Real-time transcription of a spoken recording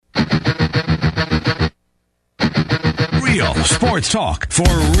Real sports talk for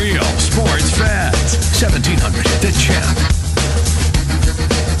real sports fans. 1700 The Champ.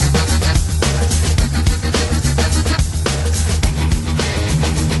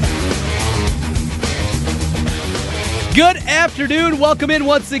 Good afternoon. Welcome in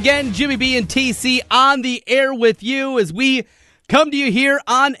once again. Jimmy B and TC on the air with you as we come to you here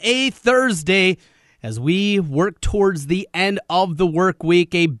on a Thursday as we work towards the end of the work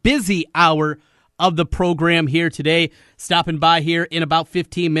week. A busy hour of the program here today. Stopping by here in about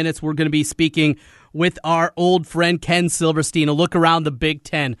 15 minutes, we're going to be speaking with our old friend Ken Silverstein. A look around the Big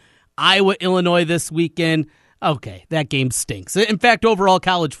Ten. Iowa, Illinois this weekend. Okay, that game stinks. In fact, overall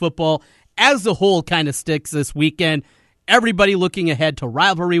college football as a whole kind of stinks this weekend. Everybody looking ahead to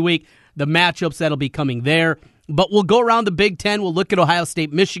rivalry week, the matchups that'll be coming there. But we'll go around the Big Ten. We'll look at Ohio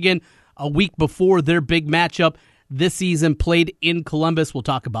State, Michigan a week before their big matchup this season played in Columbus. We'll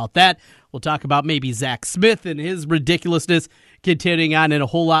talk about that. We'll talk about maybe Zach Smith and his ridiculousness continuing on and a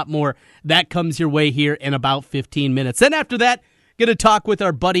whole lot more. That comes your way here in about 15 minutes. Then after that, going to talk with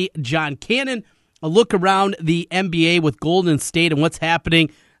our buddy John Cannon, a look around the NBA with Golden State and what's happening,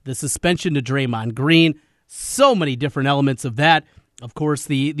 the suspension to Draymond Green. So many different elements of that. Of course,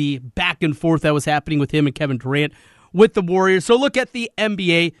 the back and forth that was happening with him and Kevin Durant with the Warriors. So look at the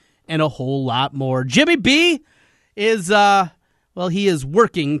NBA and a whole lot more. Jimmy B is, he is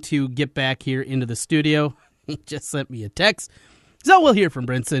working to get back here into the studio. He just sent me a text. So we'll hear from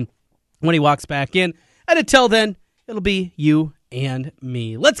Brinson when he walks back in. And until then, it'll be you and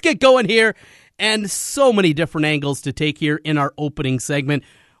me. Let's get going here. And so many different angles to take here in our opening segment.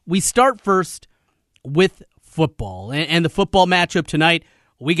 We start first with football. And the football matchup tonight,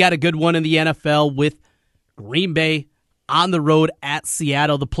 we got a good one in the NFL with Green Bay on the road at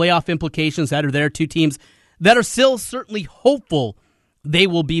Seattle. The playoff implications that are there, two teams that are still certainly hopeful they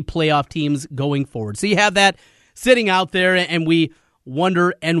will be playoff teams going forward. So you have that sitting out there, and we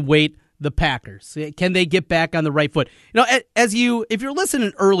wonder and wait the Packers. Can they get back on the right foot? You know, if you're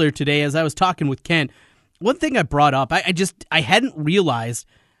listening earlier today, as I was talking with Ken, one thing I brought up, I hadn't realized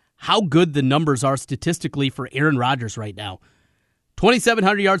how good the numbers are statistically for Aaron Rodgers right now.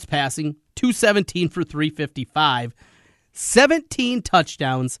 2,700 yards passing, 217 for 355, 17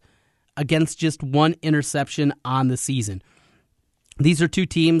 touchdowns against just one interception on the season. These are two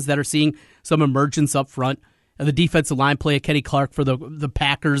teams that are seeing some emergence up front. The defensive line play of Kenny Clark for the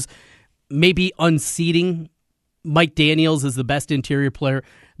Packers, maybe unseating Mike Daniels is the best interior player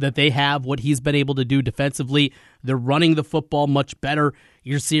that they have, what he's been able to do defensively. They're running the football much better.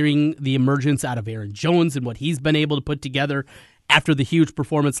 You're seeing the emergence out of Aaron Jones and what he's been able to put together after the huge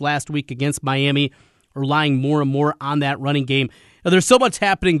performance last week against Miami, relying more and more on that running game. Now, there's so much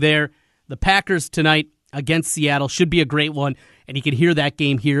happening there. The Packers tonight against Seattle should be a great one, and you can hear that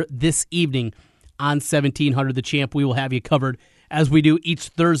game here this evening on 1700 The Champ. We will have you covered as we do each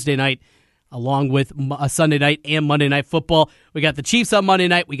Thursday night, along with a Sunday night and Monday Night Football. We got the Chiefs on Monday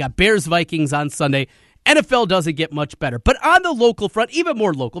night. We got Bears-Vikings on Sunday. NFL doesn't get much better. But on the local front, even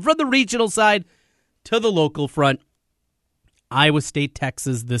more local, from the regional side to the local front, Iowa State,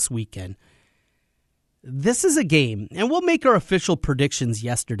 Texas this weekend. This is a game, and we'll make our official predictions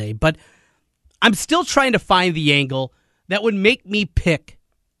yesterday, but I'm still trying to find the angle that would make me pick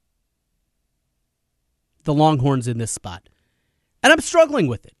the Longhorns in this spot. And I'm struggling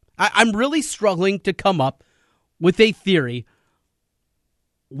with it. I'm really struggling to come up with a theory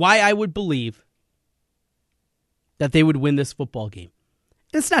why I would believe that they would win this football game.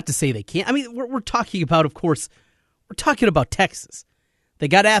 It's not to say they can't. I mean, we're talking about, of course, we're talking about Texas. They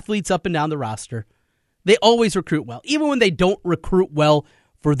got athletes up and down the roster. They always recruit well. Even when they don't recruit well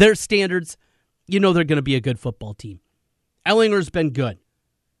for their standards, you know they're going to be a good football team. Ellinger's been good.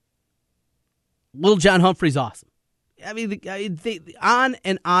 Little John Humphrey's awesome. I mean, on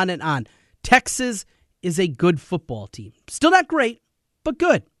and on and on. Texas is a good football team. Still not great, but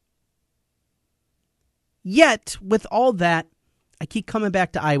good. Yet, with all that, I keep coming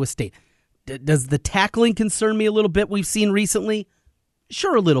back to Iowa State. Does the tackling concern me a little bit we've seen recently?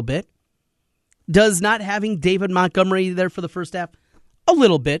 Sure, a little bit. Does not having David Montgomery there for the first half? A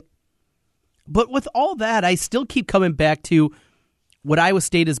little bit. But with all that, I still keep coming back to what Iowa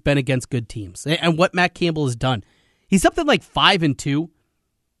State has been against good teams and what Matt Campbell has done. He's something like 5-2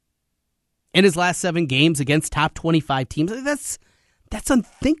 in his last 7 games against top 25 teams. That's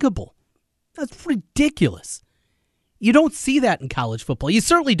unthinkable. That's ridiculous. You don't see that in college football. You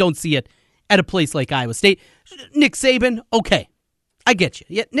certainly don't see it at a place like Iowa State. Nick Saban, okay, I get you.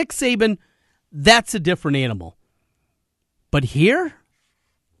 Yeah, Nick Saban, that's a different animal. But here,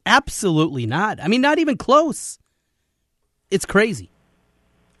 absolutely not. I mean, not even close. It's crazy.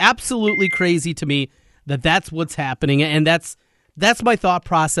 Absolutely crazy to me. that's what's happening, and that's my thought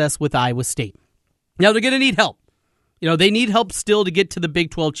process with Iowa State. Now, they're going to need help. They need help still to get to the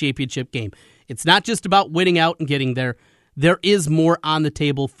Big 12 championship game. It's not just about winning out and getting there. There is more on the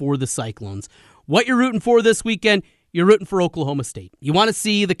table for the Cyclones. What you're rooting for this weekend, you're rooting for Oklahoma State. You want to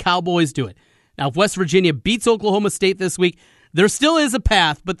see the Cowboys do it. Now, if West Virginia beats Oklahoma State this week, there still is a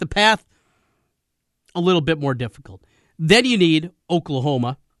path, but the path a little bit more difficult. Then you need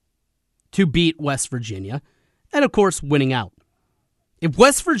Oklahoma to beat West Virginia, and of course, winning out. If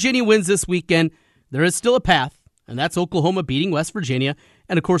West Virginia wins this weekend, there is still a path, and that's Oklahoma beating West Virginia,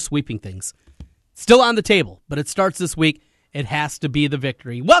 and of course, sweeping things. Still on the table, but it starts this week. It has to be the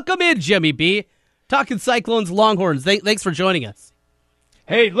victory. Welcome in, Jimmy B. Talking Cyclones, Longhorns. Thanks for joining us.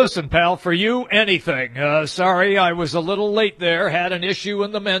 Hey, listen, pal, for you, anything. Sorry, I was a little late there. Had an issue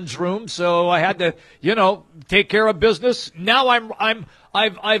in the men's room, so I had to, take care of business. Now I've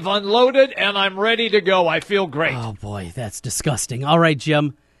unloaded and I'm ready to go. I feel great. Oh boy, that's disgusting. All right,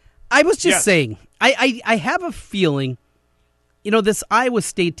 Jim. I was just saying, I have a feeling, this Iowa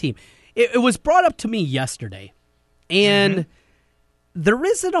State team. It was brought up to me yesterday, and there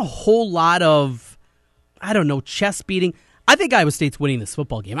isn't a whole lot of, chest beating. I think Iowa State's winning this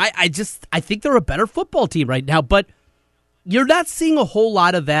football game. I think they're a better football team right now, but you're not seeing a whole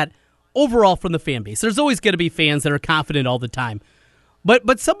lot of that overall from the fan base. There's always going to be fans that are confident all the time.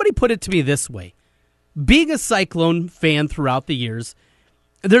 But somebody put it to me this way. Being a Cyclone fan throughout the years,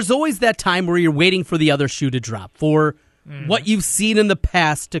 there's always that time where you're waiting for the other shoe to drop, for what you've seen in the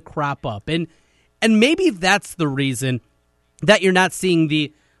past to crop up. And maybe that's the reason that you're not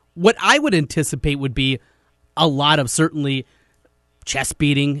seeing what I would anticipate would be a lot of certainly chest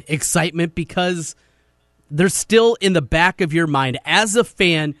beating, excitement, because there's still in the back of your mind, as a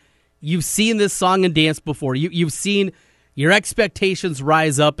fan, you've seen this song and dance before. You've seen your expectations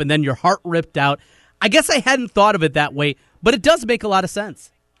rise up and then your heart ripped out. I guess I hadn't thought of it that way, but it does make a lot of sense.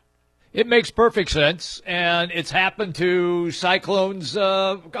 It makes perfect sense, and it's happened to Cyclones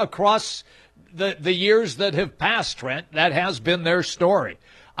across the years that have passed, Trent. That has been their story.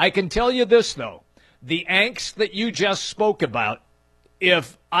 I can tell you this, though. The angst that you just spoke about,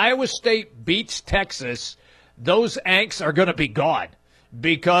 if Iowa State beats Texas, those angsts are going to be gone,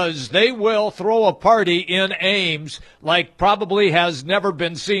 because they will throw a party in Ames like probably has never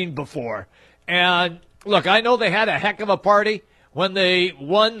been seen before. And, look, I know they had a heck of a party when they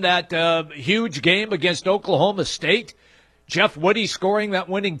won that huge game against Oklahoma State. Jeff Woody scoring that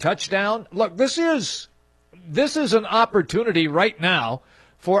winning touchdown. Look, this is an opportunity right now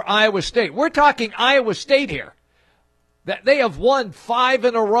for Iowa State. We're talking Iowa State here. That they have won 5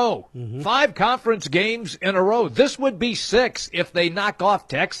 in a row, 5 conference games in a row. This would be 6 if they knock off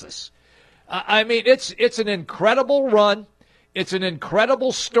Texas. I mean, it's an incredible run. It's an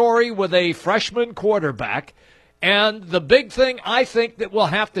incredible story with a freshman quarterback. And the big thing I think that will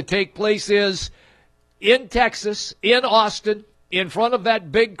have to take place is in Texas, in Austin, in front of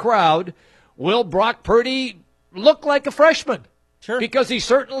that big crowd, will Brock Purdy look like a freshman? Sure. Because he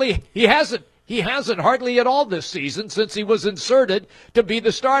hasn't hardly at all this season since he was inserted to be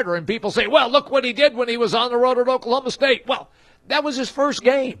the starter. And people say, well, look what he did when he was on the road at Oklahoma State. Well, that was his first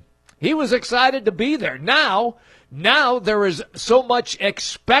game. He was excited to be there. Now there is so much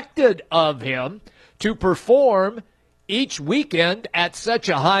expected of him to perform each weekend at such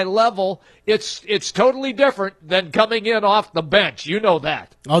a high level. It's totally different than coming in off the bench. You know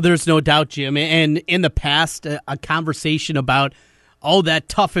that. Oh, there's no doubt, Jim. And in the past, a conversation about that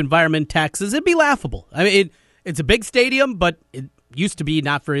tough environment in Texas, it'd be laughable. I mean, it's a big stadium, but it used to be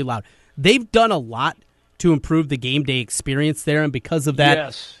not very loud. They've done a lot to improve the game day experience there, and because of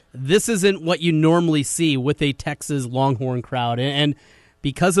that, this isn't what you normally see with a Texas Longhorn crowd. And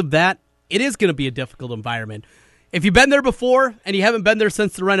because of that, it is going to be a difficult environment. If you've been there before and you haven't been there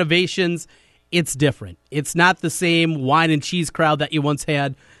since the renovations, it's different. It's not the same wine and cheese crowd that you once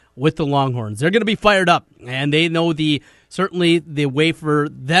had with the Longhorns. They're going to be fired up, and they know certainly the way for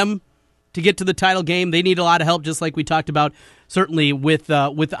them to get to the title game. They need a lot of help, just like we talked about, certainly with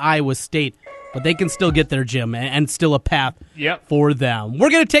Iowa State. But they can still get there, Jim, and still a path for them. We're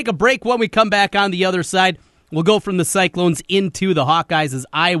going to take a break. When we come back on the other side, we'll go from the Cyclones into the Hawkeyes as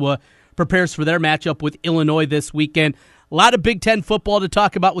Iowa prepares for their matchup with Illinois this weekend. A lot of Big Ten football to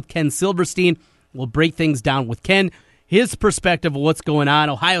talk about with Ken Silverstein. We'll break things down with Ken, his perspective of what's going on.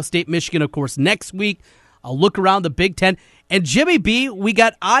 Ohio State, Michigan, of course, next week. I'll look around the Big Ten. And Jimmy B, we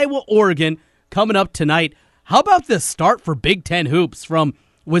got Iowa, Oregon coming up tonight. How about this start for Big Ten hoops from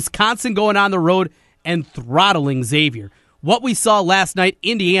Wisconsin going on the road and throttling Xavier? What we saw last night,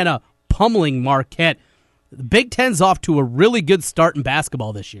 Indiana pummeling Marquette. The Big Ten's off to a really good start in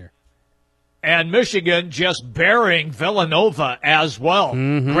basketball this year. and Michigan just burying Villanova as well.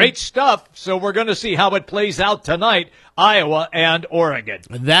 Great stuff. So we're going to see how it plays out tonight, Iowa and Oregon.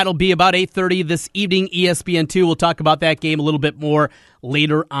 That'll be about 8:30 this evening, ESPN2. We'll talk about that game a little bit more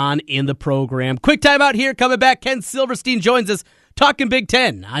later on in the program. Quick time out here. Coming back, Ken Silverstein joins us talking Big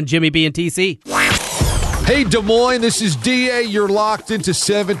Ten on Jimmy B and TC. Hey, Des Moines, this is DA. You're locked into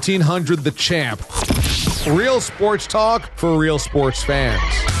 1700 The Champ. Real sports talk for real sports fans.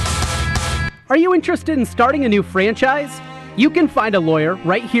 Are you interested in starting a new franchise? You can find a lawyer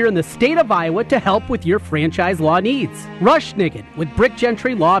right here in the state of Iowa to help with your franchise law needs. Rush Niggett with Brick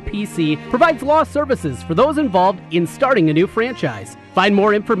Gentry Law PC provides law services for those involved in starting a new franchise. Find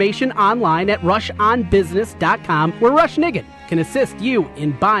more information online at rushonbusiness.com, where Rush Niggett can assist you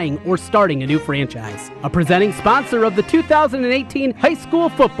in buying or starting a new franchise. A presenting sponsor of the 2018 high school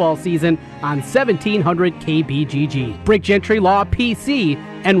football season on 1700 KBGG. Brick Gentry Law PC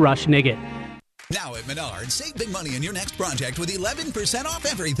and Rush Niggett. Now at Menards, save big money in your next project with 11% off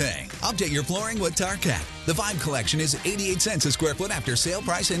everything. Update your flooring with Tarcat. The Vibe Collection is 88 cents a square foot after sale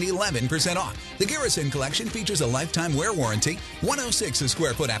price and 11% off. The Garrison Collection features a lifetime wear warranty, 106 a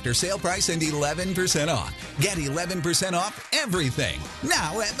square foot after sale price and 11% off. Get 11% off everything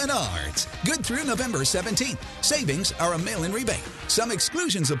now at Menards. Good through November 17th. Savings are a mail-in rebate. Some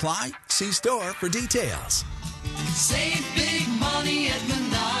exclusions apply. See store for details. Save big money at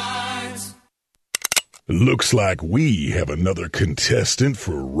Menards. Looks like we have another contestant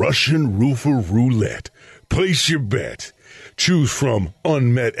for Russian Roofer Roulette. Place your bet. Choose from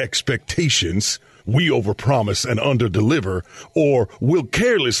unmet expectations, we overpromise and underdeliver, or we'll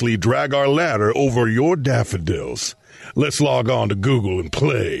carelessly drag our ladder over your daffodils. Let's log on to Google and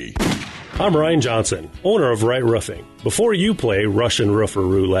play. I'm Ryan Johnson, owner of Wright Roofing. Before you play Russian Roofer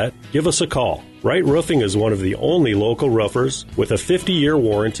Roulette, give us a call. Wright Roofing is one of the only local roofers with a 50-year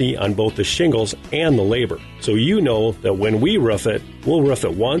warranty on both the shingles and the labor. So you know that when we roof it, we'll roof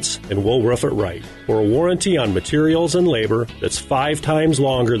it once and we'll roof it right. For a warranty on materials and labor that's 5 times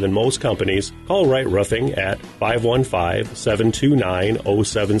longer than most companies, call Wright Roofing at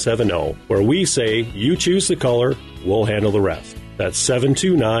 515-729-0770, where we say you choose the color, we'll handle the rest. That's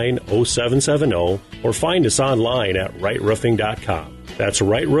 729-0770, or find us online at wrightroofing.com. That's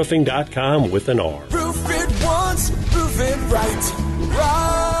wrightroofing.com with an R. Roof it once, roof it right.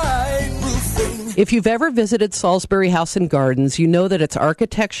 Right Roofing. If you've ever visited Salisbury House and Gardens, you know that its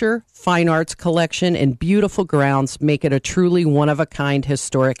architecture, fine arts collection, and beautiful grounds make it a truly one-of-a-kind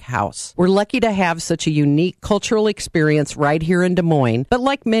historic house. We're lucky to have such a unique cultural experience right here in Des Moines, but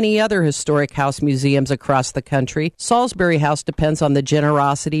like many other historic house museums across the country, Salisbury House depends on the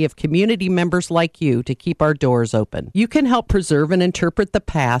generosity of community members like you to keep our doors open. You can help preserve and interpret the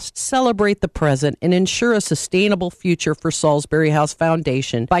past, celebrate the present, and ensure a sustainable future for Salisbury House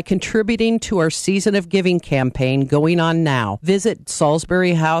Foundation by contributing to our Season of Giving campaign going on now. Visit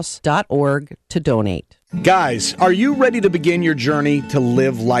salisburyhouse.org to donate. Guys, are you ready to begin your journey to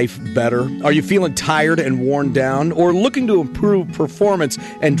live life better? Are you feeling tired and worn down, or looking to improve performance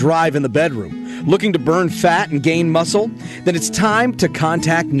and drive in the bedroom? Looking to burn fat and gain muscle? Then it's time to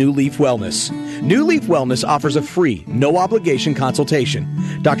contact New Leaf Wellness. New Leaf Wellness offers a free, no-obligation consultation.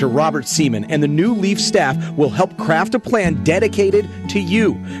 Dr. Robert Seaman and the New Leaf staff will help craft a plan dedicated to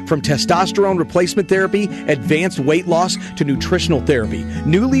you. From testosterone replacement therapy, advanced weight loss, to nutritional therapy,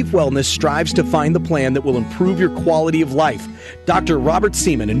 New Leaf Wellness strives to find the plan that will improve your quality of life. Dr. Robert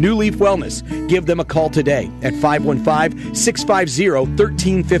Seaman and New Leaf Wellness. Give them a call today at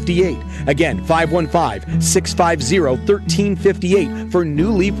 515-650-1358. Again, 515-650-1358 for New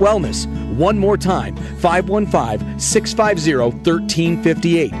Leaf Wellness. One more time,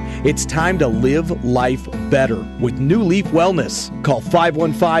 515-650-1358. It's time to live life better with New Leaf Wellness. Call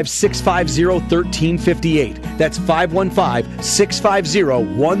 515-650-1358. That's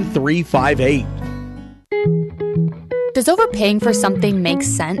 515-650-1358. Does overpaying for something make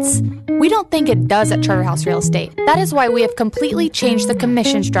sense? We don't think it does at Charterhouse Real Estate. That is why we have completely changed the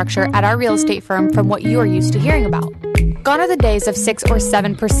commission structure at our real estate firm from what you are used to hearing about. Gone are the days of 6 or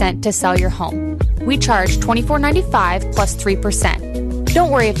 7% to sell your home. We charge $24.95 plus 3%.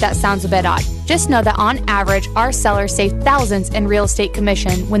 Don't worry if that sounds a bit odd. Just know that on average, our sellers save thousands in real estate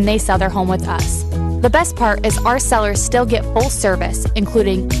commission when they sell their home with us. The best part is our sellers still get full service,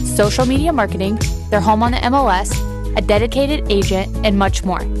 including social media marketing, their home on the MLS, a dedicated agent, and much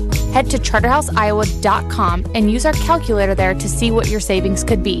more. Head to charterhouseiowa.com and use our calculator there to see what your savings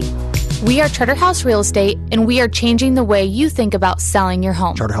could be. We are Charterhouse Real Estate, and we are changing the way you think about selling your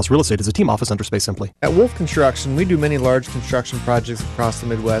home. Charterhouse Real Estate is a team office under Space Simply. At Wolf Construction, we do many large construction projects across the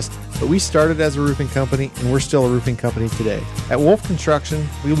Midwest, but we started as a roofing company, and we're still a roofing company today. At Wolf Construction,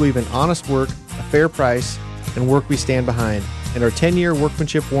 we believe in honest work, a fair price, and work we stand behind. And our 10-year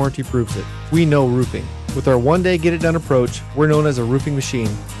workmanship warranty proves it. We know roofing. With our one-day get-it-done approach, we're known as a roofing machine.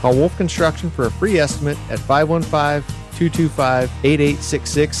 Call Wolf Construction for a free estimate at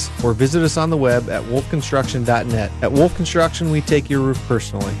 515-225-8866 or visit us on the web at wolfconstruction.net. At Wolf Construction, we take your roof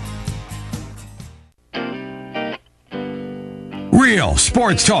personally. Real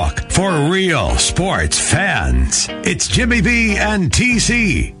sports talk for real sports fans. It's Jimmy B and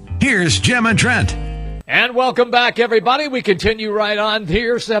TC. Here's Jim and Trent. And welcome back, everybody. We continue right on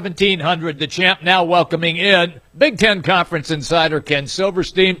here. 1700, the champ now welcoming in Big Ten Conference insider Ken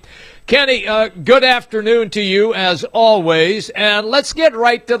Silverstein. Kenny, good afternoon to you as always. And let's get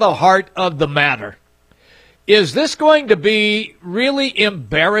right to the heart of the matter. Is this going to be really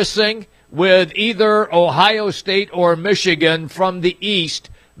embarrassing with either Ohio State or Michigan from the East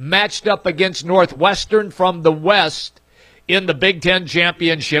matched up against Northwestern from the West in the Big Ten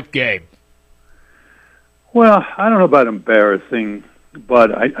championship game? Well, I don't know about embarrassing,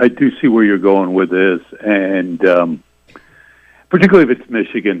 but I do see where you're going with this, and particularly if it's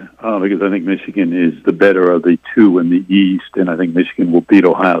Michigan, because I think Michigan is the better of the two in the East, and I think Michigan will beat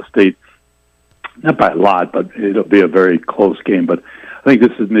Ohio State, not by a lot, but it'll be a very close game. But I think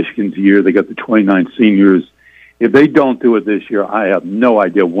this is Michigan's year. They got the 29 seniors. If they don't do it this year, I have no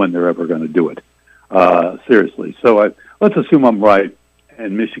idea when they're ever going to do it, seriously. So let's assume I'm right.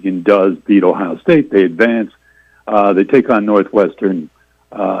 And Michigan does beat Ohio State. They advance. They take on Northwestern.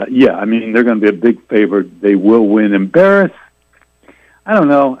 Yeah, I mean, they're going to be a big favorite. They will win. Embarrass? I don't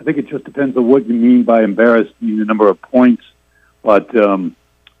know. I think it just depends on what you mean by embarrass, the number of points. But,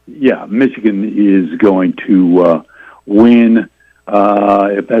 yeah, Michigan is going to win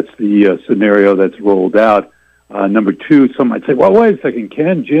if that's the scenario that's rolled out. Number two, some might say, well, wait a second,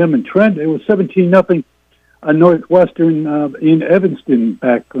 Ken, Jim, and Trent, it was 17-0. Northwestern in Evanston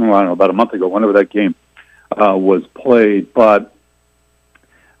back, I don't know, about a month ago, whenever that game was played. But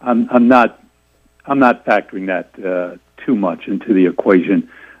I'm not factoring that too much into the equation.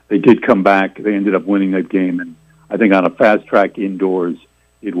 They did come back. They ended up winning that game, and I think on a fast track indoors,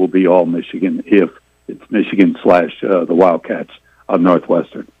 it will be all Michigan if it's Michigan / the Wildcats of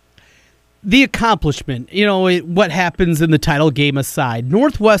Northwestern. The accomplishment, what happens in the title game aside,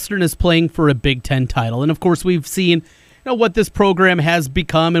 Northwestern is playing for a Big Ten title. And, of course, we've seen what this program has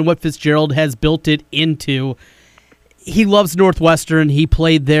become and what Fitzgerald has built it into. He loves Northwestern. He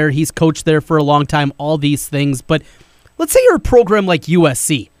played there. He's coached there for a long time, all these things. But let's say you're a program like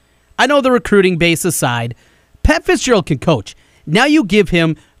USC. I know the recruiting base aside, Pat Fitzgerald can coach. Now you give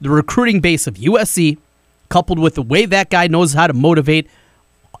him the recruiting base of USC, coupled with the way that guy knows how to motivate.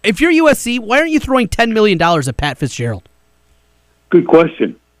 If you're USC, why aren't you throwing $10 million at Pat Fitzgerald? Good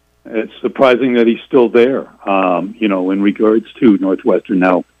question. It's surprising that he's still there, in regards to Northwestern.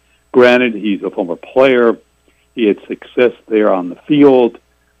 Now, granted, he's a former player. He had success there on the field.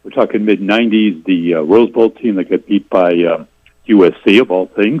 We're talking mid-'90s, the Rose Bowl team that got beat by USC, of all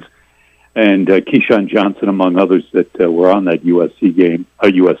things, and Keyshawn Johnson, among others, that were on that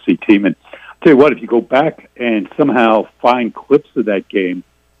USC team. And I'll tell you what, if you go back and somehow find clips of that game,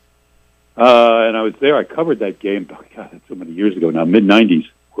 and I was there. I covered that game. Oh, God, that's so many years ago now, mid-'90s,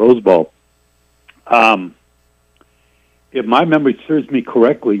 Rose Bowl. If my memory serves me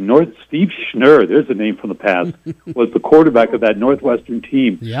correctly, Steve Schnurr, there's a name from the past, was the quarterback of that Northwestern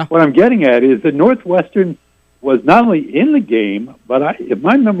team. Yeah. What I'm getting at is that Northwestern was not only in the game, but if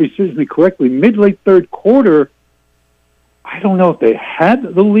my memory serves me correctly, mid-late third quarter, I don't know if they had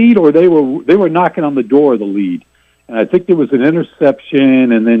the lead or they were knocking on the door of the lead. And I think there was an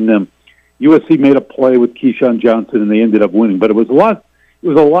interception, and then USC made a play with Keyshawn Johnson, and they ended up winning. But it was a lot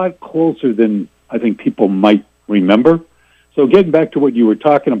closer than I think people might remember. So getting back to what you were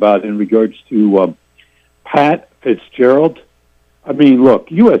talking about in regards to Pat Fitzgerald, I mean, look,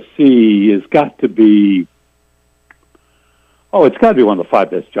 USC has got to be, it's got to be one of the 5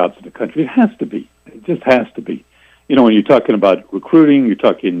 best jobs in the country. It has to be. It just has to be. When you're talking about recruiting, you're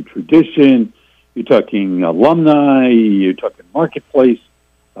talking tradition, you're talking alumni, you're talking marketplace,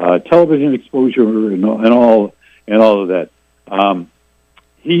 television exposure, and all of that.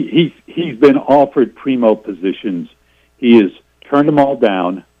 He's been offered primo positions. He has turned them all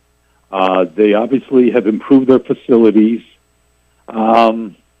down. They obviously have improved their facilities.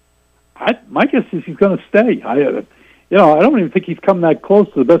 My guess is he's going to stay. I don't even think he's come that close,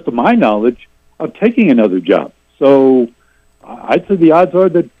 to the best of my knowledge, of taking another job. So I'd say the odds are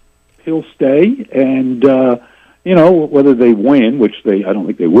that he'll stay, and whether they win, which I don't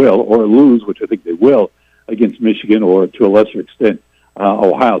think they will, or lose, which I think they will, against Michigan, or to a lesser extent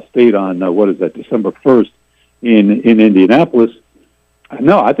Ohio State on December 1st in Indianapolis.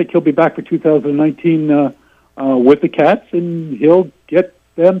 No, I think he'll be back for 2019 with the Cats, and he'll get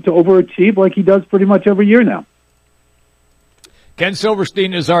them to overachieve like he does pretty much every year now. Ken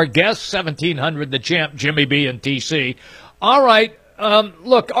Silverstein is our guest, 1700 The Champ, Jimmy B and TC. All right,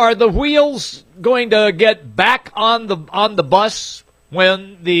 look, are the wheels going to get back on the bus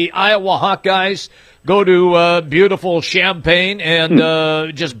when the Iowa Hawkeyes go to beautiful Champaign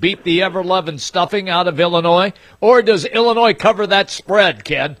and just beat the ever-loving stuffing out of Illinois? Or does Illinois cover that spread,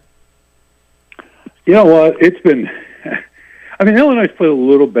 Ken? You know what? Illinois played a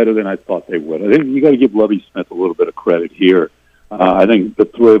little better than I thought they would. I think you got to give Lovie Smith a little bit of credit here. I think the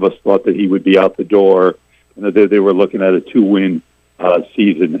three of us thought that he would be out the door, and that they were looking at a 2-win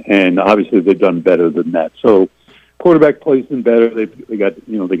season, and obviously they've done better than that. So quarterback plays them better. They got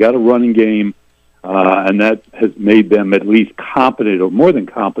a running game, and that has made them at least competent, or more than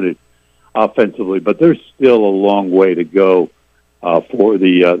competent, offensively. But there's still a long way to go for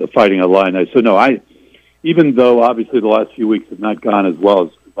the Fighting Illini. So no, even though obviously the last few weeks have not gone as well as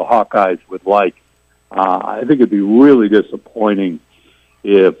the Hawkeyes would like, I think it'd be really disappointing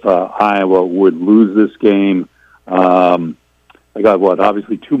if Iowa would lose this game. I got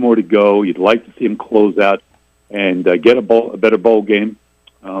obviously 2 more to go. You'd like to see them close out and get a better bowl game,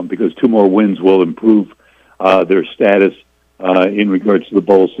 because 2 more wins will improve their status in regards to the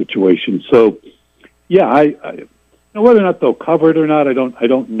bowl situation. So, yeah, I whether or not they'll cover it or not, I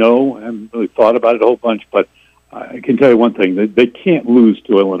don't know. I haven't really thought about it a whole bunch, but I can tell you one thing: they can't lose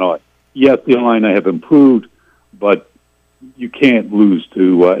to Illinois. Yes, the Illini have improved, but you can't lose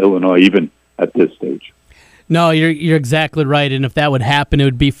to Illinois even at this stage. No, you're exactly right. And if that would happen, it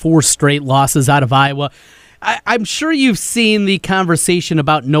would be 4 straight losses out of Iowa. I'm sure you've seen the conversation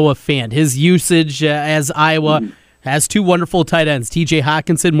about Noah Fant, his usage as Iowa has 2 wonderful tight ends. T.J.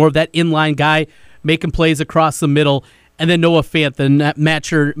 Hawkinson, more of that inline guy, making plays across the middle, and then Noah Fant, the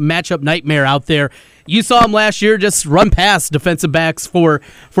matchup nightmare out there. You saw him last year just run past defensive backs for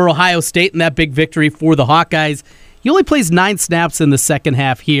Ohio State in that big victory for the Hawkeyes. He only plays 9 snaps in the second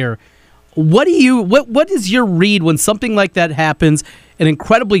half here. What is your read when something like that happens, an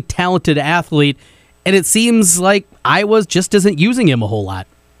incredibly talented athlete, and it seems like Iowa just isn't using him a whole lot?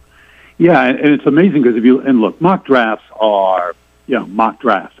 Yeah, and it's amazing because look, mock drafts are, mock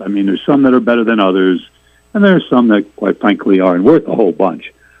drafts. I mean, there's some that are better than others, and there's some that, quite frankly, aren't worth a whole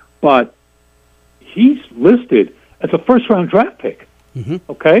bunch. But he's listed as a first-round draft pick. Mm-hmm.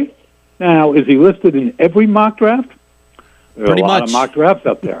 Okay? Now, is he listed in every mock draft? There are a lot of mock drafts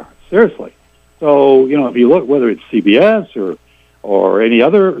out there. Seriously. So, if you look, whether it's CBS or any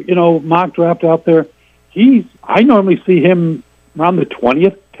other, mock draft out there, I normally see him around the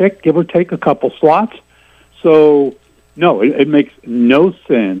 20th pick, give or take a couple slots. So, no, it makes no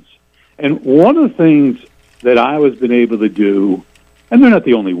sense. And one of the things that Iowa's been able to do, and they're not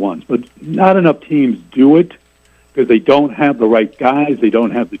the only ones, but not enough teams do it because they don't have the right guys, they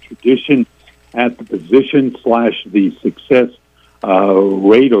don't have the tradition at the position / the success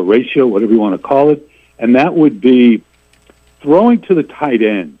rate or ratio, whatever you want to call it, and that would be throwing to the tight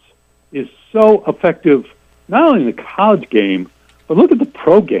ends is so effective, not only in the college game, but look at the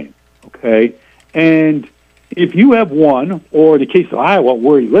pro game, okay? And if you have one, or in the case of Iowa,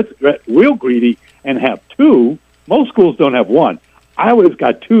 where let's get real greedy and have 2, most schools don't have 1. Iowa's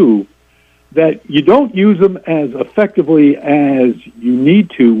got 2, that you don't use them as effectively as you need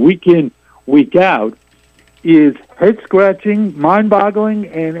to week in, week out, is head-scratching, mind-boggling,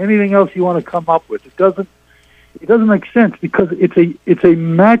 and anything else you want to come up with. It doesn't make sense because it's a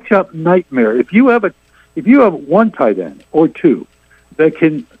matchup nightmare. If you have 1 tight end or 2 that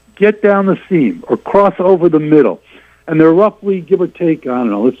can get down the seam or cross over the middle, and they're roughly, give or take, I don't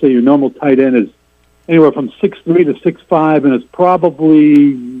know, let's say your normal tight end is anywhere from 6'3" to 6'5", and it's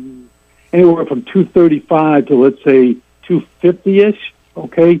probably anywhere from 235 to, let's say, 250-ish,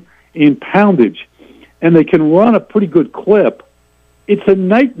 okay, in poundage, and they can run a pretty good clip, it's a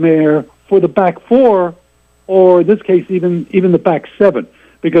nightmare for the back 4, or in this case, even the back 7,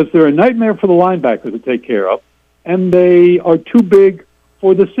 because they're a nightmare for the linebacker to take care of, and they are too big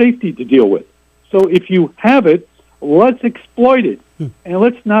for the safety to deal with. So if you have it, let's exploit it, and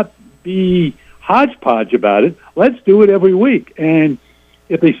let's not be hodgepodge about it. Let's do it every week. And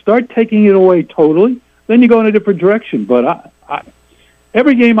if they start taking it away totally, then you go in a different direction. But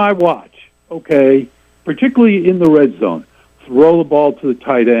every game I watch, okay, particularly in the red zone, throw the ball to the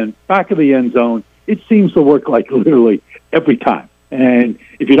tight end, back of the end zone, it seems to work like literally every time. And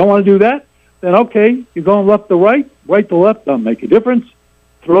if you don't want to do that, then okay, you're going left to right to left, doesn't make a difference.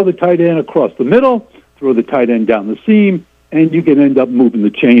 Throw the tight end across the middle, throw the tight end down the seam, and you can end up moving the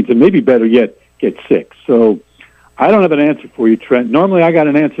chains, and maybe better yet, get 6. So I don't have an answer for you, Trent. Normally I got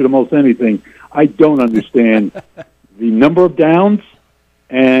an answer to most anything. I don't understand the number of downs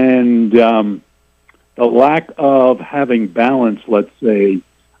and the lack of having balance, let's say,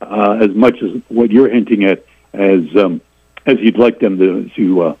 as much as what you're hinting at as you'd like them to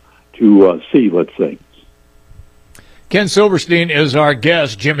see, let's say. Ken Silverstein is our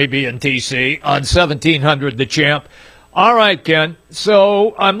guest, Jimmy B and TC, on 1700 The Champ. All right, Ken.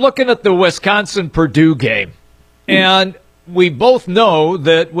 So I'm looking at the Wisconsin-Purdue game, and we both know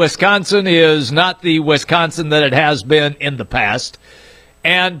that Wisconsin is not the Wisconsin that it has been in the past.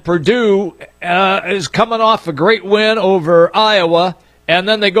 And Purdue is coming off a great win over Iowa, and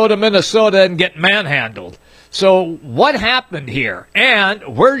then they go to Minnesota and get manhandled. So what happened here?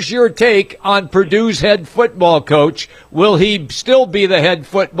 And where's your take on Purdue's head football coach? Will he still be the head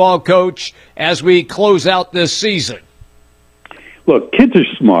football coach as we close out this season? Look, kids are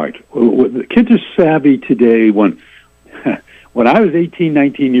smart. Kids are savvy today. When I was 18,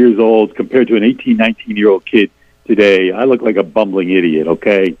 19 years old compared to an 18, 19-year-old kid today, I look like a bumbling idiot,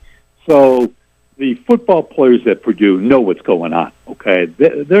 okay? So the football players at Purdue know what's going on, okay?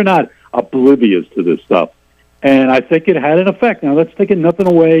 They're not oblivious to this stuff. And I think it had an effect. Now, that's taking nothing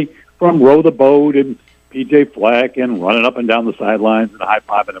away from Row the Boat and P.J. Fleck and running up and down the sidelines and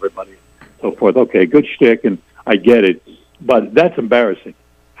high-fiving everybody and so forth. Okay, good shtick, and I get it. But that's embarrassing.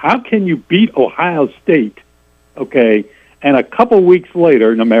 How can you beat Ohio State, okay, and a couple weeks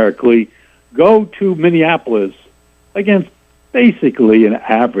later, numerically, go to Minneapolis against basically an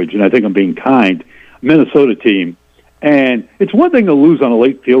average, and I think I'm being kind, Minnesota team. And it's one thing to lose on a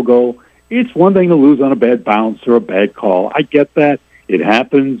late field goal. It's one thing to lose on a bad bounce or a bad call. I get that. It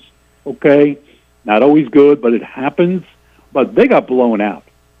happens, okay? Not always good, but it happens. But they got blown out.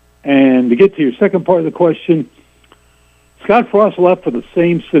 And to get to your second part of the question, Scott Frost left for the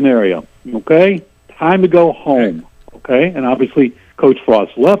same scenario, okay? Time to go home, okay? And obviously, Coach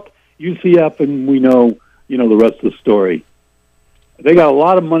Frost left UCF, and we know, the rest of the story. They got a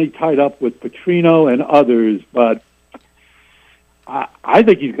lot of money tied up with Petrino and others, but I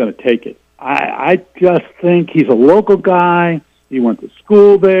think he's going to take it. I just think he's a local guy. He went to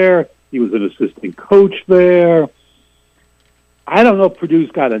school there. He was an assistant coach there. I don't know if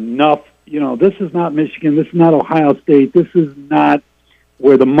Purdue's got enough. This is not Michigan. This is not Ohio State. This is not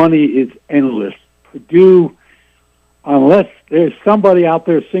where the money is endless. Purdue, unless there's somebody out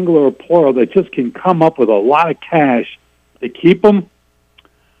there, singular or plural, that just can come up with a lot of cash to keep him,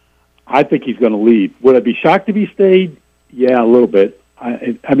 I think he's going to leave. Would I be shocked if he stayed? Yeah, a little bit.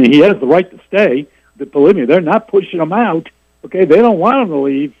 I mean, he has the right to stay. But believe me, they're not pushing him out. Okay, they don't want him to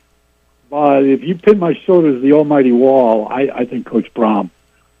leave. But if you pin my shoulder to the almighty wall, I think Coach Brom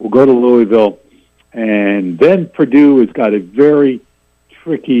will go to Louisville. And then Purdue has got a very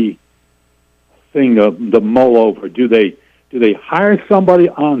tricky thing to mull over. Do they hire somebody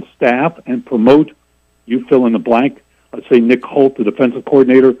on staff and promote, you fill in the blank, let's say Nick Holt, the defensive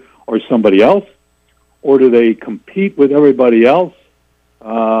coordinator, or somebody else? Or do they compete with everybody else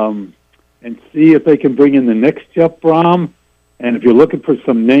and see if they can bring in the next Jeff Brom? And if you're looking for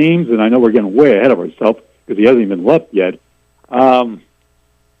some names, and I know we're getting way ahead of ourselves because he hasn't even left yet, let's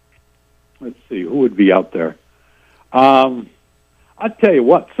see, who would be out there? I'll tell you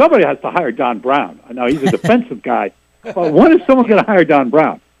what, somebody has to hire Don Brown. I know he's a defensive guy, but when is someone going to hire Don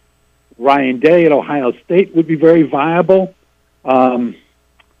Brown? Ryan Day at Ohio State would be very viable. And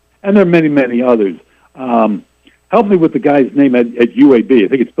there are many, many others. Help me with the guy's name at UAB. I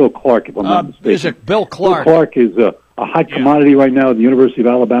think it's Bill Clark, if I'm not mistaken. Is it Bill Clark? Bill Clark is a hot commodity right now at the University of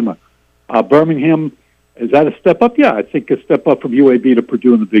Alabama. Birmingham, is that a step up? Yeah, I think a step up from UAB to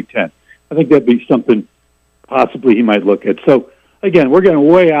Purdue in the Big Ten. I think that'd be something possibly he might look at. So, again, we're getting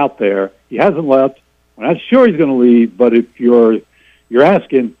way out there. He hasn't left. We're not sure he's going to leave, but if you're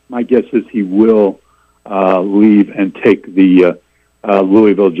asking, my guess is he will leave and take the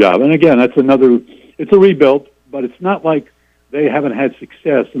Louisville job. And again, it's a rebuild, but it's not like they haven't had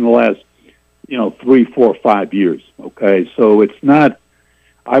success in the last, 3, 4, 5 years. Okay. So it's not,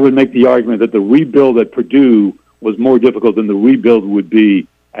 I would make the argument that the rebuild at Purdue was more difficult than the rebuild would be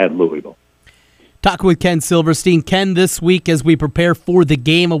at Louisville. Talking with Ken Silverstein. Ken, this week as we prepare for the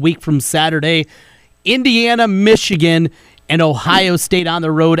game a week from Saturday, Indiana, Michigan, and Ohio State on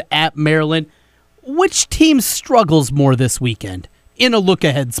the road at Maryland. Which team struggles more this weekend? In a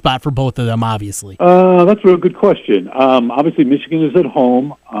look-ahead spot for both of them, obviously. That's a real good question. Obviously, Michigan is at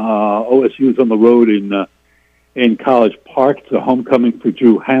home. OSU is on the road in College Park. It's a homecoming for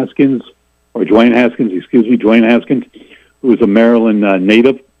Dwayne Haskins, who is a Maryland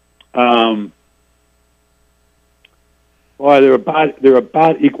native. They're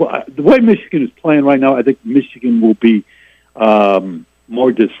about equal. The way Michigan is playing right now, I think Michigan will be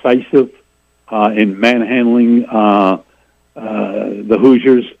more decisive in manhandling the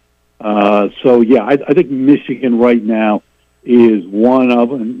Hoosiers. I think Michigan right now is one of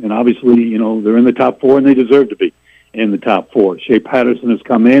them, and obviously, they're in the top four, and they deserve to be in the top four. Shea Patterson has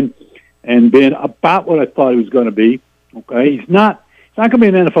come in and been about what I thought he was going to be. Okay, he's not going to be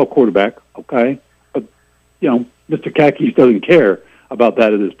an NFL quarterback. Okay, but Mr. Kakis doesn't care about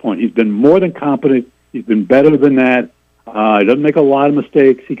that at this point. He's been more than competent. He's been better than that. He doesn't make a lot of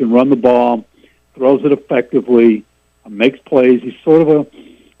mistakes. He can run the ball, throws it effectively, makes plays. He's sort of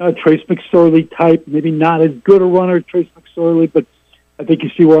a Trace McSorley type, maybe not as good a runner as Trace McSorley, but I think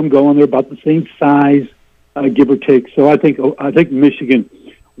you see where I'm going. They're about the same size, give or take. So I think Michigan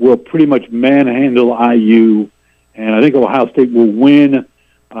will pretty much manhandle IU, and I think Ohio State will win,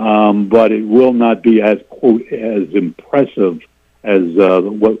 but it will not be as, quote, as impressive as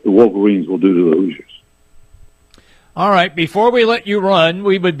what the Wolverines will do to the Hoosiers. All right, before we let you run,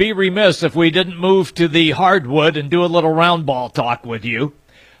 we would be remiss if we didn't move to the hardwood and do a little round ball talk with you.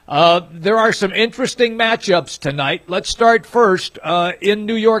 There are some interesting matchups tonight. Let's start first in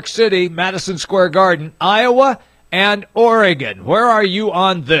New York City, Madison Square Garden, Iowa and Oregon. Where are you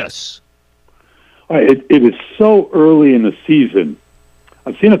on this? All right, it is so early in the season.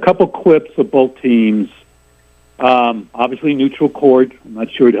 I've seen a couple clips of both teams. Obviously, neutral court. I'm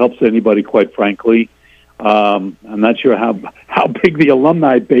not sure it helps anybody, quite frankly. I'm not sure how big the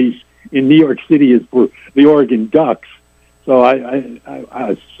alumni base in New York City is for the Oregon Ducks. So I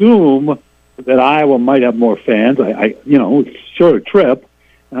assume that Iowa might have more fans. It's a short trip,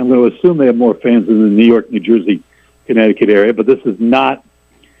 and I'm going to assume they have more fans in the New York, New Jersey, Connecticut area. But this is not,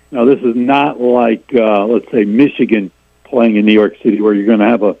 like let's say Michigan playing in New York City, where you're going to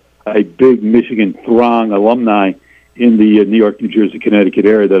have a big Michigan throng alumni in the New York, New Jersey, Connecticut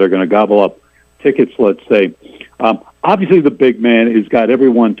area that are going to gobble up tickets, let's say. Obviously, the big man has got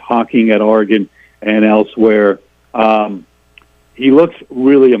everyone talking at Oregon and elsewhere. He looks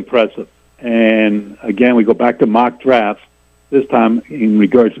really impressive. And, again, we go back to mock drafts, this time in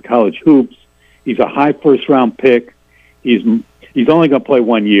regards to college hoops. He's a high first-round pick. He's only going to play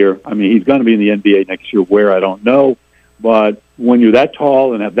 1 year. I mean, he's going to be in the NBA next year. Where, I don't know. But when you're that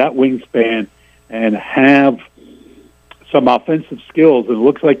tall and have that wingspan and have some offensive skills, and it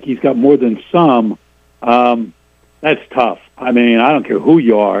looks like he's got more than some, that's tough. I mean, I don't care who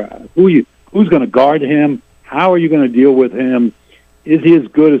you are. Who's going to guard him? How are you going to deal with him? Is he as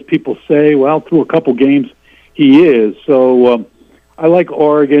good as people say? Well, through a couple games, he is. So I like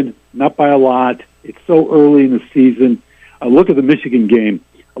Oregon, not by a lot. It's so early in the season. Look at the Michigan game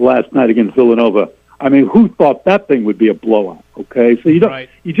last night against Villanova. I mean, who thought that thing would be a blowout? Okay, so you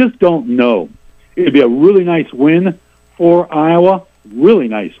just don't know. It'd be a really nice win for Iowa. Really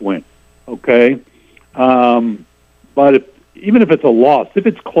nice win. Okay, but even if it's a loss, if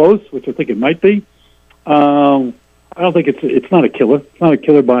it's close, which I think it might be, I don't think it's not a killer. It's not a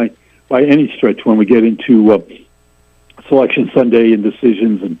killer by any stretch when we get into Selection Sunday and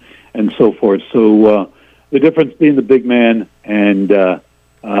decisions and so forth. So the difference being the big man and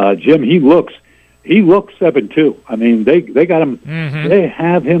Jim, he looks 7'2". I mean, they got him. Mm-hmm. They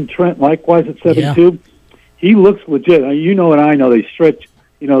have him, Trent, likewise at 7'2". Yeah. He looks legit. You know, and I know they stretch.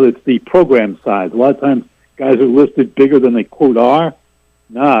 It's the program size. A lot of times, guys are listed bigger than they quote are.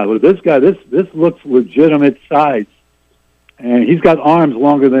 Nah, with this guy, this looks legitimate size, and he's got arms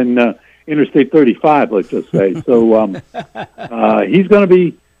longer than Interstate 35. Let's just say. So he's going to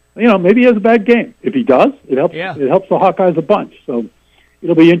be. Maybe he has a bad game. If he does, it helps. Yeah. It helps the Hawkeyes a bunch. So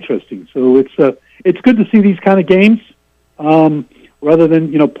it'll be interesting. So it's good to see these kind of games rather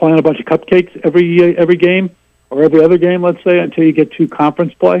than playing a bunch of cupcakes every game or every other game. Let's say until you get to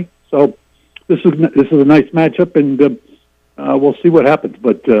conference play. So this is a nice matchup, and we'll see what happens.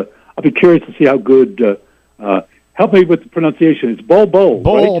 But I'll be curious to see how good. Help me with the pronunciation. It's Bol,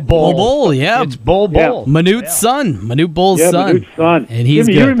 right? Bol, yeah. It's Bol. Yeah. Manut's son. Manut Bol's son. Manut's son. And he's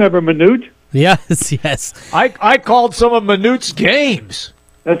Jimmy, good. You remember Manut? Yes. I called some of Manut's games.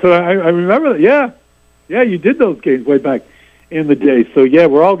 That's what I remember. Yeah, you did those games way back in the day. So, yeah,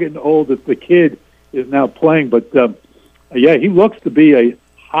 we're all getting old if the kid is now playing. But, he looks to be a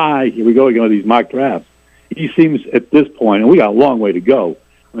high. Here we go, these mock drafts. He seems at this point, and we got a long way to go.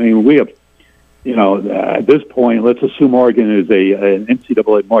 I mean, we have, at this point, let's assume Oregon is an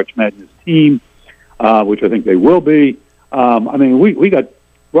NCAA March Madness team, which I think they will be. I mean, we got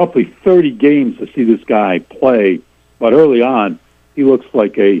roughly 30 games to see this guy play, but early on, he looks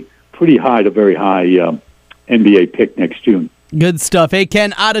like a pretty high to very high NBA pick next June. Good stuff. Hey,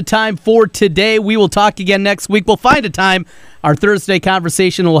 Ken, out of time for today. We will talk again next week. We'll find a time. Our Thursday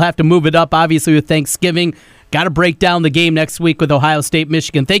conversation, we'll have to move it up, obviously, with Thanksgiving. Got to break down the game next week with Ohio State,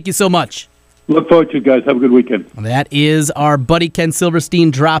 Michigan. Thank you so much. Look forward to it, guys. Have a good weekend. That is our buddy Ken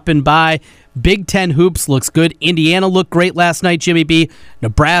Silverstein dropping by. Big Ten hoops looks good. Indiana looked great last night, Jimmy B.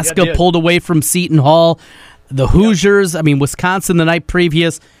 Nebraska pulled away from Seton Hall. The Hoosiers, Wisconsin the night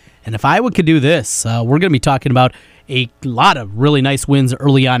previous. And if Iowa could do this, we're going to be talking about a lot of really nice wins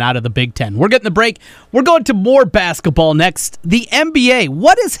early on out of the Big Ten. We're getting the break. We're going to more basketball next. The NBA.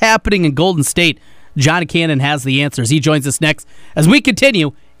 What is happening in Golden State? John Cannon has the answers. He joins us next as we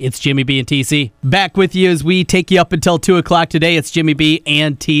continue. It's Jimmy B and TC. Back with you as we take you up until 2 o'clock today. It's Jimmy B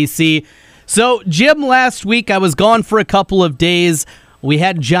and TC. So, Jim, last week I was gone for a couple of days. We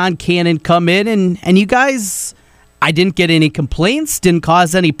had John Cannon come in, and you guys, I didn't get any complaints, didn't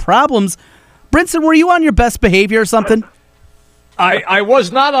cause any problems. Brinson, were you on your best behavior or something? I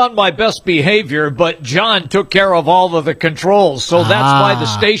was not on my best behavior, but John took care of all of the controls, so that's why the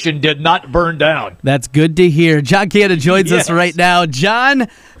station did not burn down. That's good to hear. John Cannon joins us right now. John,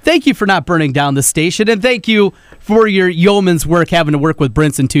 thank you for not burning down the station, and thank you for your yeoman's work having to work with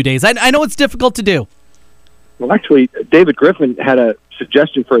Brinson 2 days. I know it's difficult to do. Well, actually, David Griffin had a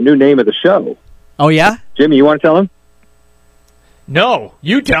suggestion for a new name of the show. Oh, yeah? Jimmy, you want to tell him? No,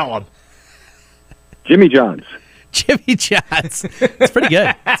 you tell him. Jimmy Johns. Jimmy Johns. It's pretty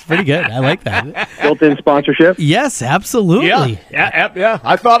good. It's pretty good. I like that. Built-in sponsorship? Yes, absolutely. Yeah.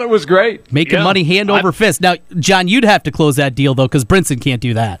 I thought it was great. Making money hand over fist. Now, John, you'd have to close that deal, though, because Brinson can't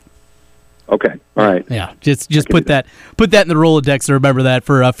do that. Okay. All right. Yeah. Just put that in the Rolodex and remember that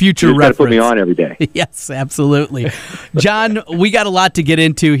for future reference. You just got to put me on every day. Yes, absolutely. John, we got a lot to get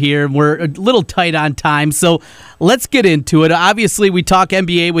into here. We're a little tight on time, so let's get into it. Obviously, we talk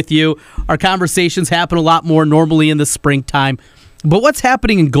NBA with you. Our conversations happen a lot more normally in the springtime. But what's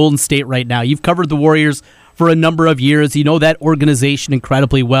happening in Golden State right now? You've covered the Warriors for a number of years. You know that organization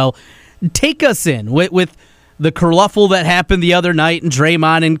incredibly well. Take us in with the kerfuffle that happened the other night and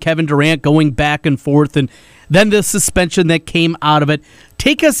Draymond and Kevin Durant going back and forth, and then the suspension that came out of it.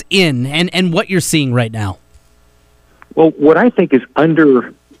 Take us in and what you're seeing right now. Well, what I think is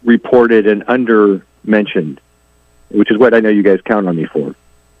under-reported and under-mentioned, which is what I know you guys count on me for,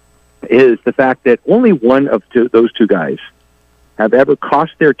 is the fact that only one of those two guys have ever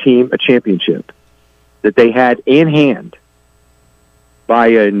cost their team a championship that they had in hand by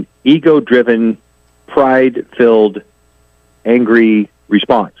an ego-driven, pride-filled, angry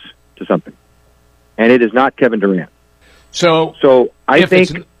response to something. And it is not Kevin Durant. So I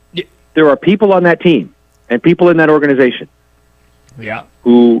think there are people on that team and people in that organization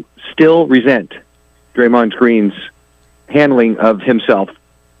who still resent Draymond Green's handling of himself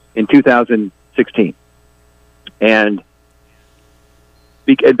in 2016. And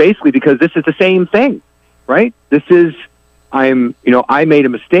basically because this is the same thing, right? This is, I made a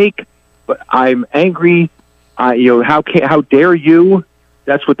mistake, but I'm angry. How dare you?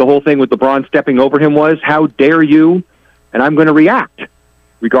 That's what the whole thing with LeBron stepping over him was. How dare you? And I'm going to react,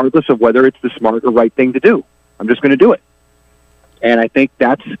 regardless of whether it's the smart or right thing to do. I'm just going to do it. And I think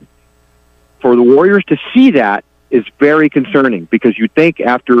that's, for the Warriors to see that is very concerning, because you'd think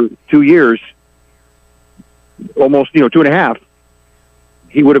after 2 years, almost 2.5,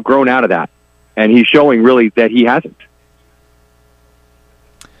 he would have grown out of that. And he's showing really that he hasn't.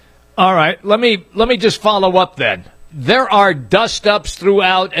 All right, let me just follow up then. There are dust-ups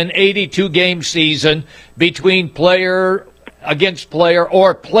throughout an 82-game season between player against player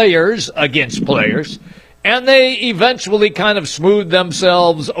or players against players, and they eventually kind of smooth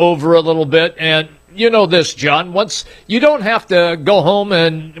themselves over a little bit. And you know this, John, once you don't have to go home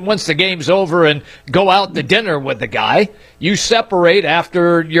and once the game's over and go out to dinner with the guy. You separate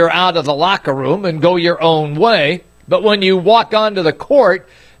after you're out of the locker room and go your own way. But when you walk onto the court,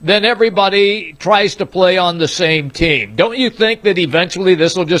 then everybody tries to play on the same team. Don't you think that eventually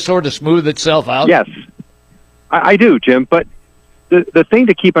this will just sort of smooth itself out? Yes, I do, Jim. But the thing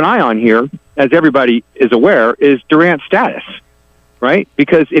to keep an eye on here, as everybody is aware, is Durant's status, right?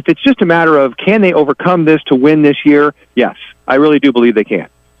 Because if it's just a matter of can they overcome this to win this year, yes, I really do believe they can.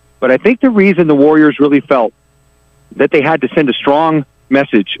 But I think the reason the Warriors really felt that they had to send a strong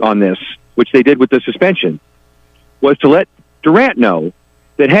message on this, which they did with the suspension, was to let Durant know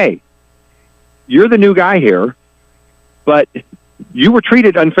that, hey, you're the new guy here, but you were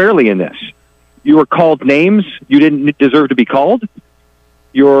treated unfairly in this. You were called names you didn't deserve to be called.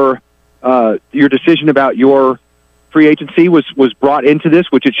 Your decision about your free agency was brought into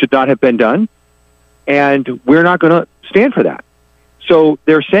this, which it should not have been done, and we're not going to stand for that. So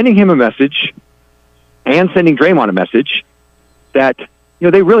they're sending him a message and sending Draymond a message that,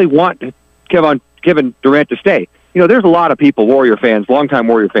 they really want Kevin Durant to stay. There's a lot of people, Warrior fans, longtime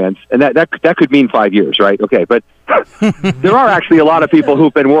Warrior fans, and that could mean 5 years, right? Okay, but there are actually a lot of people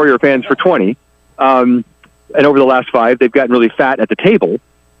who've been Warrior fans for 20, and over the last 5, they've gotten really fat at the table,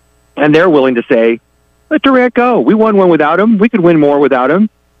 and they're willing to say, let Durant go. We won one without him. We could win more without him.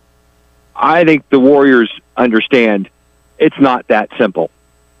 I think the Warriors understand it's not that simple.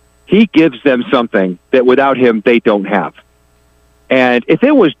 He gives them something that without him they don't have. And if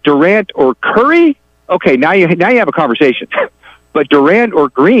it was Durant or Curry, okay, now you have a conversation. But Durant or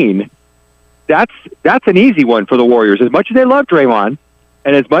Green, that's an easy one for the Warriors. As much as they love Draymond,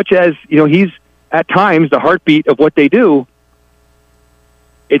 and as much as he's at times the heartbeat of what they do,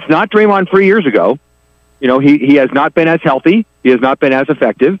 it's not Draymond 3 years ago. He has not been as healthy. He has not been as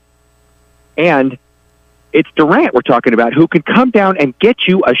effective. And it's Durant we're talking about, who can come down and get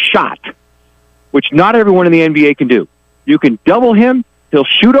you a shot, which not everyone in the NBA can do. You can double him, he'll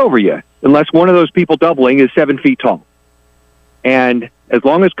shoot over you, unless one of those people doubling is 7 feet tall. And as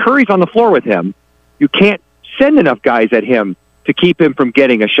long as Curry's on the floor with him, you can't send enough guys at him to keep him from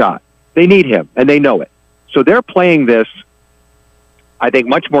getting a shot. They need him, and they know it. So they're playing this, I think,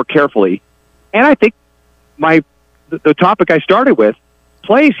 much more carefully. And I think the topic I started with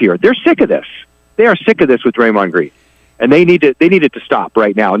plays here. They're sick of this. They are sick of this with Draymond Green. And they need it to stop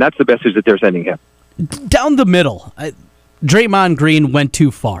right now, and that's the message that they're sending him. Down the middle, Draymond Green went too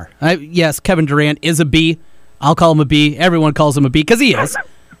far. Yes, Kevin Durant is a B. I'll call him a B. Everyone calls him a B because he is.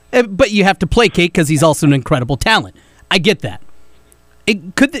 But you have to placate because he's also an incredible talent. I get that.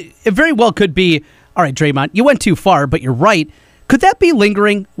 It very well could be, all right, Draymond, you went too far, but you're right. Could that be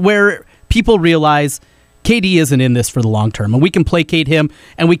lingering where people realize KD isn't in this for the long term, and we can placate him,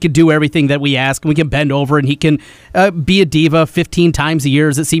 and we can do everything that we ask, and we can bend over, and he can be a diva 15 times a year,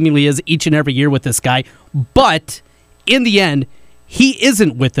 as it seemingly is each and every year with this guy. But in the end, he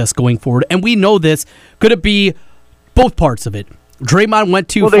isn't with us going forward, and we know this. Could it be both parts of it? Draymond went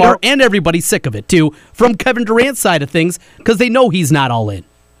too far, and everybody's sick of it, too, from Kevin Durant's side of things, because they know he's not all in.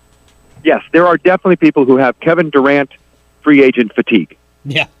 Yes, there are definitely people who have Kevin Durant free agent fatigue.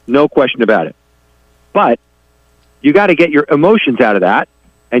 Yeah. No question about it. But you got to get your emotions out of that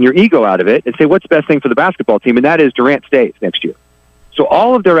and your ego out of it and say, what's the best thing for the basketball team? And that is Durant stays next year. So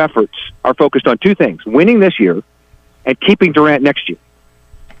all of their efforts are focused on two things: winning this year and keeping Durant next year.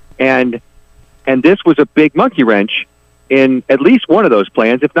 And this was a big monkey wrench in at least one of those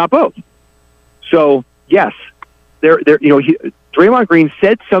plans, if not both. So yes, Draymond Green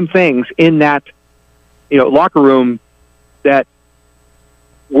said some things in that locker room that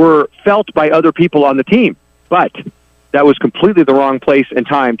were felt by other people on the team, but that was completely the wrong place and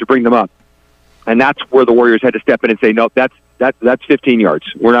time to bring them up. And that's where the Warriors had to step in and say, nope, that's 15 yards.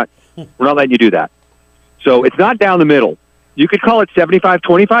 We're not letting you do that. So it's not down the middle. You could call it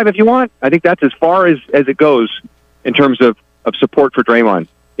 75-25 if you want. I think that's as far as it goes in terms of support for Draymond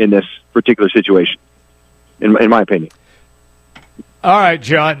in this particular situation, in my opinion. All right,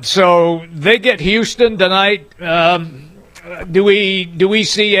 John. So they get Houston tonight. Do we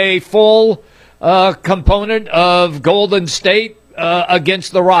see a full component of Golden State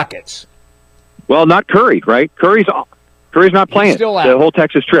against the Rockets? Well, not Curry, right? Curry's not playing the whole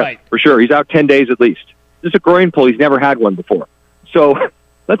Texas trip, right, for sure. He's out 10 days at least. This is a groin pull. He's never had one before. So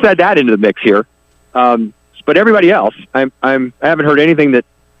let's add that into the mix here. But everybody else, I haven't heard anything that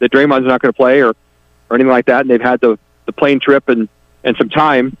Draymond's not going to play or anything like that. And they've had the plane trip and some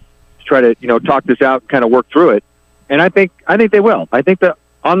time to try to talk this out and kind of work through it. And I think they will. I think that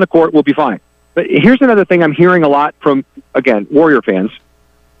on the court we'll be fine. But here's another thing I'm hearing a lot from, again, Warrior fans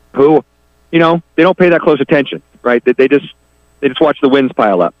who, they don't pay that close attention, right? They just watch the wins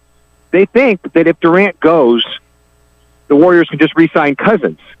pile up. They think that if Durant goes, the Warriors can just re-sign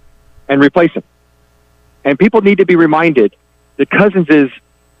Cousins and replace him. And people need to be reminded that Cousins is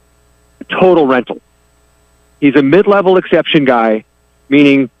a total rental. He's a mid-level exception guy,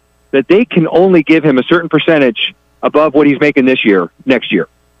 meaning that they can only give him a certain percentage above what he's making next year.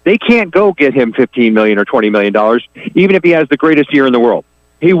 They can't go get him $15 million or $20 million, even if he has the greatest year in the world.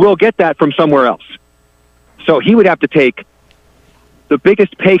 He will get that from somewhere else. So he would have to take the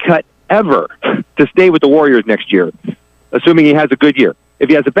biggest pay cut ever to stay with the Warriors next year, assuming he has a good year. If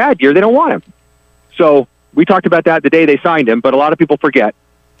he has a bad year, they don't want him. So we talked about that the day they signed him, but a lot of people forget,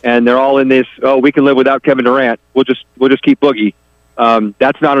 and they're all in this, we can live without Kevin Durant. We'll just keep Boogie.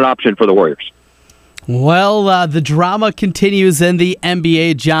 That's not an option for the Warriors. Well, the drama continues in the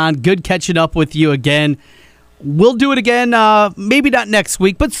NBA, John. Good catching up with you again. we'll do it again, maybe not next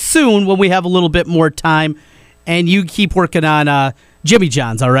week, but soon when we have a little bit more time. And you keep working on Jimmy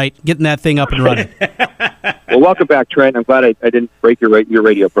John's, all right? Getting that thing up and running. Well, welcome back, Trent. I'm glad I didn't break your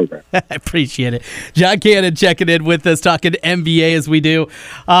radio program. I appreciate it. John Cannon checking in with us, talking NBA as we do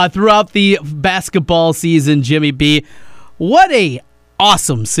throughout the basketball season, Jimmy B. What a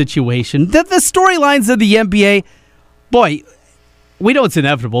awesome situation. The storylines of the NBA, boy, we know it's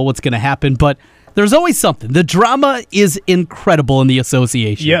inevitable what's going to happen, but there's always something. The drama is incredible in the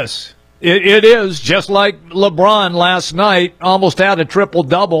association. Yes, it is. Just like LeBron last night almost had a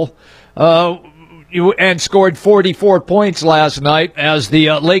triple-double and scored 44 points last night as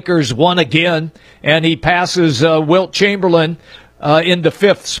the Lakers won again, and he passes Wilt Chamberlain in the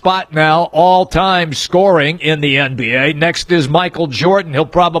fifth spot now, all-time scoring in the NBA. Next is Michael Jordan. He'll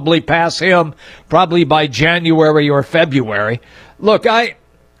probably pass him probably by January or February. Look,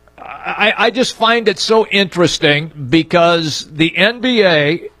 I just find it so interesting because the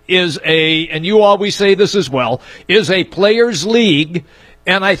NBA is and you always say this as well, is a players' league,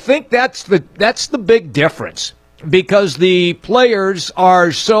 and I think that's the big difference because the players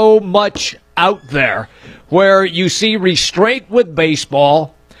are so much out there where you see restraint with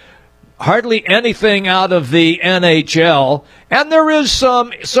baseball, hardly anything out of the NHL, and there is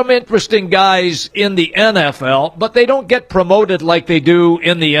some interesting guys in the NFL, but they don't get promoted like they do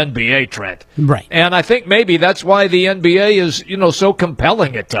in the NBA, Trent. Right. And I think maybe that's why the NBA is, so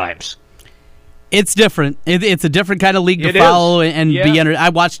compelling at times. It's different. It's a different kind of league to follow and be under. I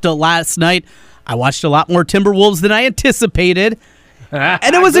watched it last night. I watched a lot more Timberwolves than I anticipated.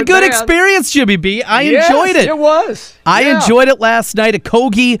 And it was a good experience, Jimmy B. I enjoyed it. It was. I enjoyed it last night.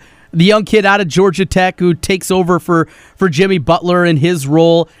 Okogie, the young kid out of Georgia Tech who takes over for Jimmy Butler in his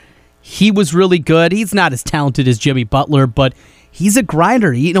role, he was really good. He's not as talented as Jimmy Butler, but he's a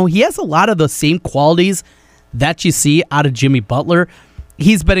grinder. He has a lot of the same qualities that you see out of Jimmy Butler.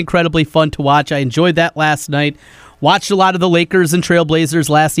 He's been incredibly fun to watch. I enjoyed that last night. Watched a lot of the Lakers and Trailblazers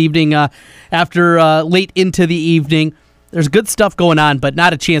last evening after late into the evening. There's good stuff going on, but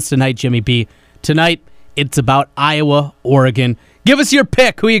not a chance tonight, Jimmy B. Tonight, it's about Iowa, Oregon. Give us your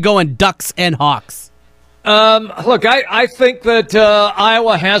pick. Who are you going, Ducks and Hawks? Look, I think that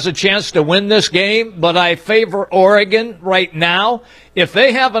Iowa has a chance to win this game, but I favor Oregon right now. If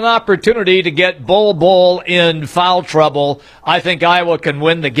they have an opportunity to get Bol in foul trouble, I think Iowa can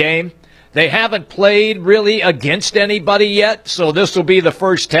win the game. They haven't played really against anybody yet, so this will be the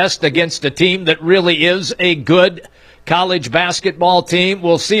first test against a team that really is a good college basketball team.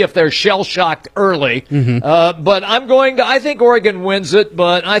 We'll see if they're shell-shocked early. But I think Oregon wins it,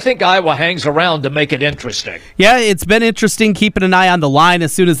 but I think Iowa hangs around to make it interesting. Yeah, it's been interesting keeping an eye on the line.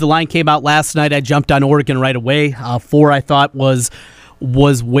 As soon as the line came out last night, I jumped on Oregon right away. 4, I thought, was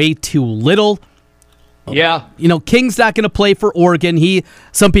way too little. Yeah. King's not going to play for Oregon.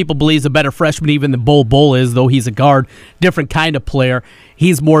 Some people believe he's a better freshman even than Bol is, though he's a guard. Different kind of player.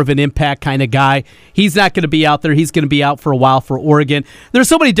 He's more of an impact kind of guy. He's not going to be out there. He's going to be out for a while for Oregon. There's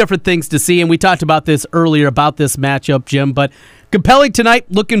so many different things to see, and we talked about this earlier about this matchup, Jim, but compelling tonight.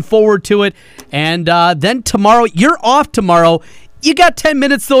 Looking forward to it. And then tomorrow, you're off tomorrow. You got 10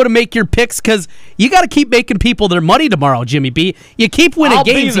 minutes, though, to make your picks because you got to keep making people their money tomorrow, Jimmy B. You keep winning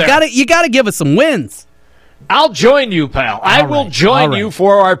games. You got to give us some wins. I'll join you, pal. I will join you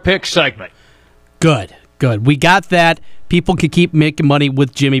for our pick segment. Good. We got that. People can keep making money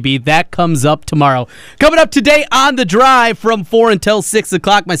with Jimmy B. That comes up tomorrow. Coming up today on The Drive from 4 until 6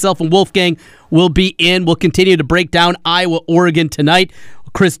 o'clock, myself and Wolfgang will be in. We'll continue to break down Iowa, Oregon tonight.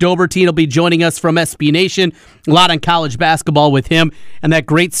 Chris Dobertine will be joining us from SB Nation. A lot on college basketball with him and that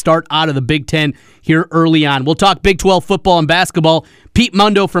great start out of the Big Ten here early on. We'll talk Big 12 football and basketball. Pete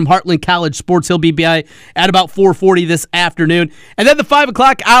Mundo from Heartland College Sports. He'll be by at about 4:40 this afternoon. And then the 5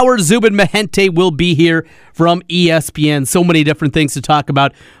 o'clock hour, Zubin Mehenti will be here from ESPN. So many different things to talk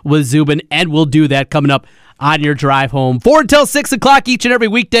about with Zubin, and we'll do that coming up on your drive home. 4 until 6 o'clock each and every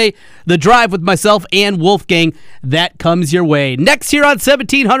weekday. The Drive with myself and Wolfgang. That comes your way. Next here on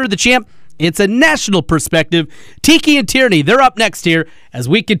 1700 The Champ, it's a national perspective. Tiki and Tierney, they're up next here as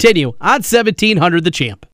we continue on 1700 The Champ.